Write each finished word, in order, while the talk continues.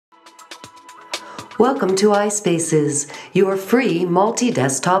Welcome to iSpaces, your free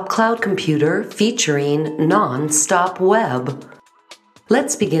multi-desktop cloud computer featuring non-stop web.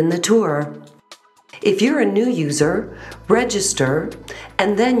 Let's begin the tour. If you're a new user, register,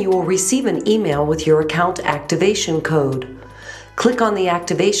 and then you will receive an email with your account activation code. Click on the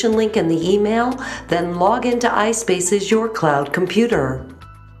activation link in the email, then log into iSpaces, your cloud computer.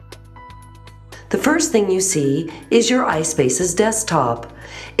 The first thing you see is your iSpaces desktop.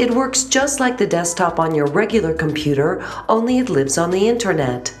 It works just like the desktop on your regular computer, only it lives on the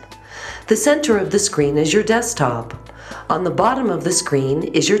internet. The center of the screen is your desktop. On the bottom of the screen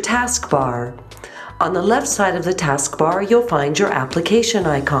is your taskbar. On the left side of the taskbar, you'll find your application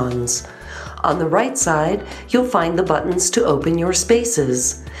icons. On the right side, you'll find the buttons to open your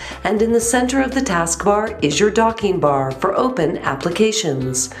spaces. And in the center of the taskbar is your docking bar for open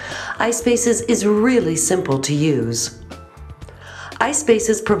applications. iSpaces is really simple to use.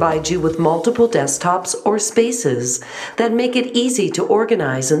 iSpaces provides you with multiple desktops or spaces that make it easy to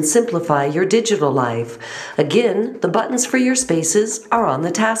organize and simplify your digital life. Again, the buttons for your spaces are on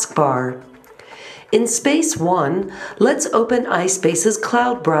the taskbar. In Space 1, let's open iSpaces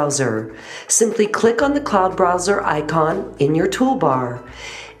Cloud Browser. Simply click on the Cloud Browser icon in your toolbar.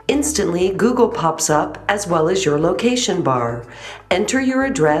 Instantly, Google pops up as well as your location bar. Enter your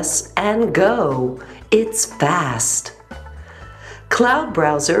address and go. It's fast. Cloud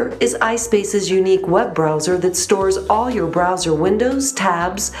Browser is iSpace's unique web browser that stores all your browser windows,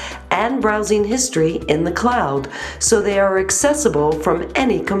 tabs, and browsing history in the cloud, so they are accessible from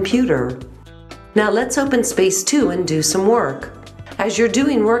any computer. Now let's open Space 2 and do some work. As you're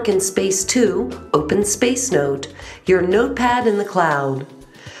doing work in Space 2, open Space Note, your notepad in the cloud.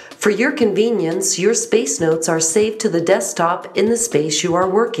 For your convenience, your Space Notes are saved to the desktop in the space you are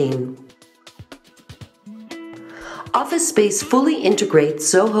working. Office Space fully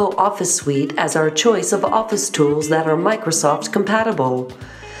integrates Zoho Office Suite as our choice of office tools that are Microsoft compatible.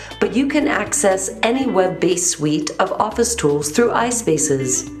 But you can access any web-based suite of office tools through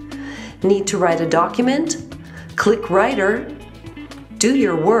iSpaces. Need to write a document? Click Writer, do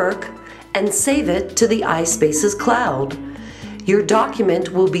your work, and save it to the iSpaces cloud. Your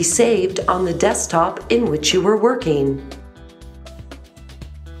document will be saved on the desktop in which you were working.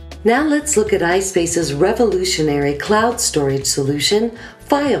 Now let's look at iSpace's revolutionary cloud storage solution,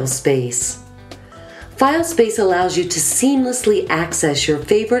 FileSpace. FileSpace allows you to seamlessly access your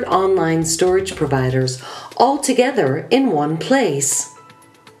favorite online storage providers all together in one place.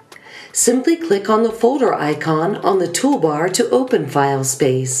 Simply click on the folder icon on the toolbar to open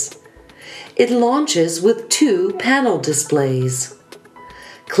FileSpace. It launches with two panel displays.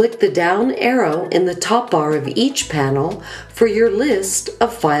 Click the down arrow in the top bar of each panel for your list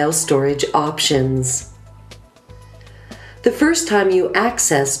of file storage options. The first time you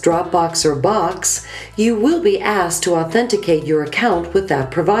access Dropbox or Box, you will be asked to authenticate your account with that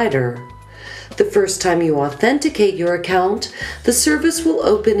provider. The first time you authenticate your account, the service will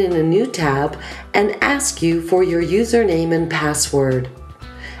open in a new tab and ask you for your username and password.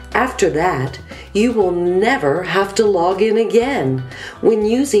 After that, you will never have to log in again when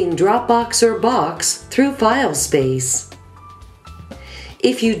using Dropbox or Box through FileSpace.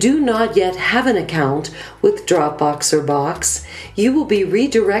 If you do not yet have an account with Dropbox or Box, you will be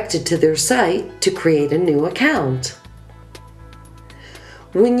redirected to their site to create a new account.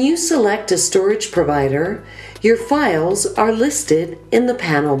 When you select a storage provider, your files are listed in the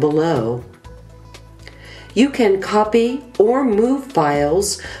panel below. You can copy or move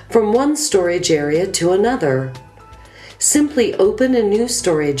files from one storage area to another. Simply open a new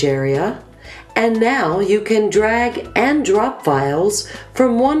storage area, and now you can drag and drop files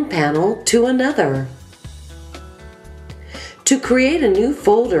from one panel to another. To create a new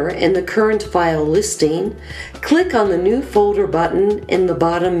folder in the current file listing, click on the New Folder button in the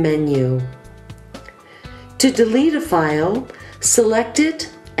bottom menu. To delete a file, select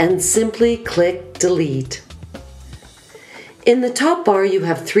it and simply click Delete. In the top bar, you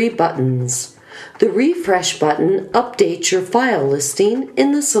have three buttons. The Refresh button updates your file listing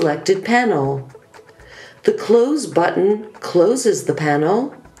in the selected panel. The Close button closes the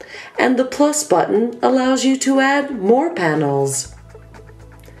panel, and the Plus button allows you to add more panels.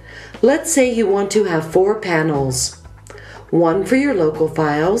 Let's say you want to have 4 panels. One for your local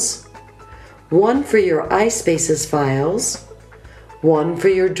files, one for your iSpaces files, one for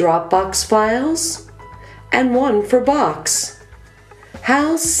your Dropbox files, and one for Box.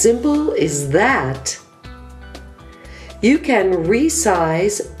 How simple is that? You can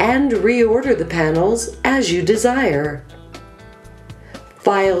resize and reorder the panels as you desire.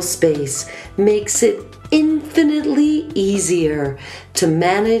 FileSpace makes it infinitely infinitely easier to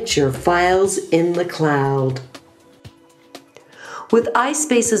manage your files in the cloud. With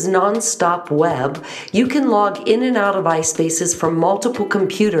iSpaces Nonstop Web, you can log in and out of iSpaces from multiple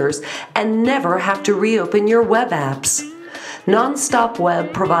computers and never have to reopen your web apps. Nonstop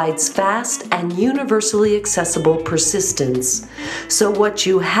Web provides fast and universally accessible persistence. So what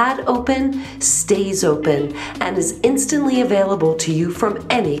you had open stays open and is instantly available to you from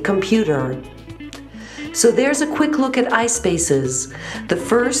any computer. So there's a quick look at iSpaces, the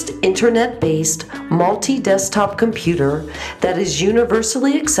first internet-based multi-desktop computer that is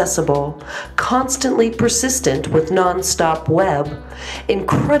universally accessible, constantly persistent with nonstop web,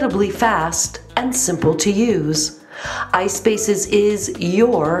 incredibly fast, and simple to use. iSpaces is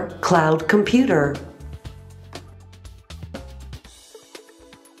your cloud computer.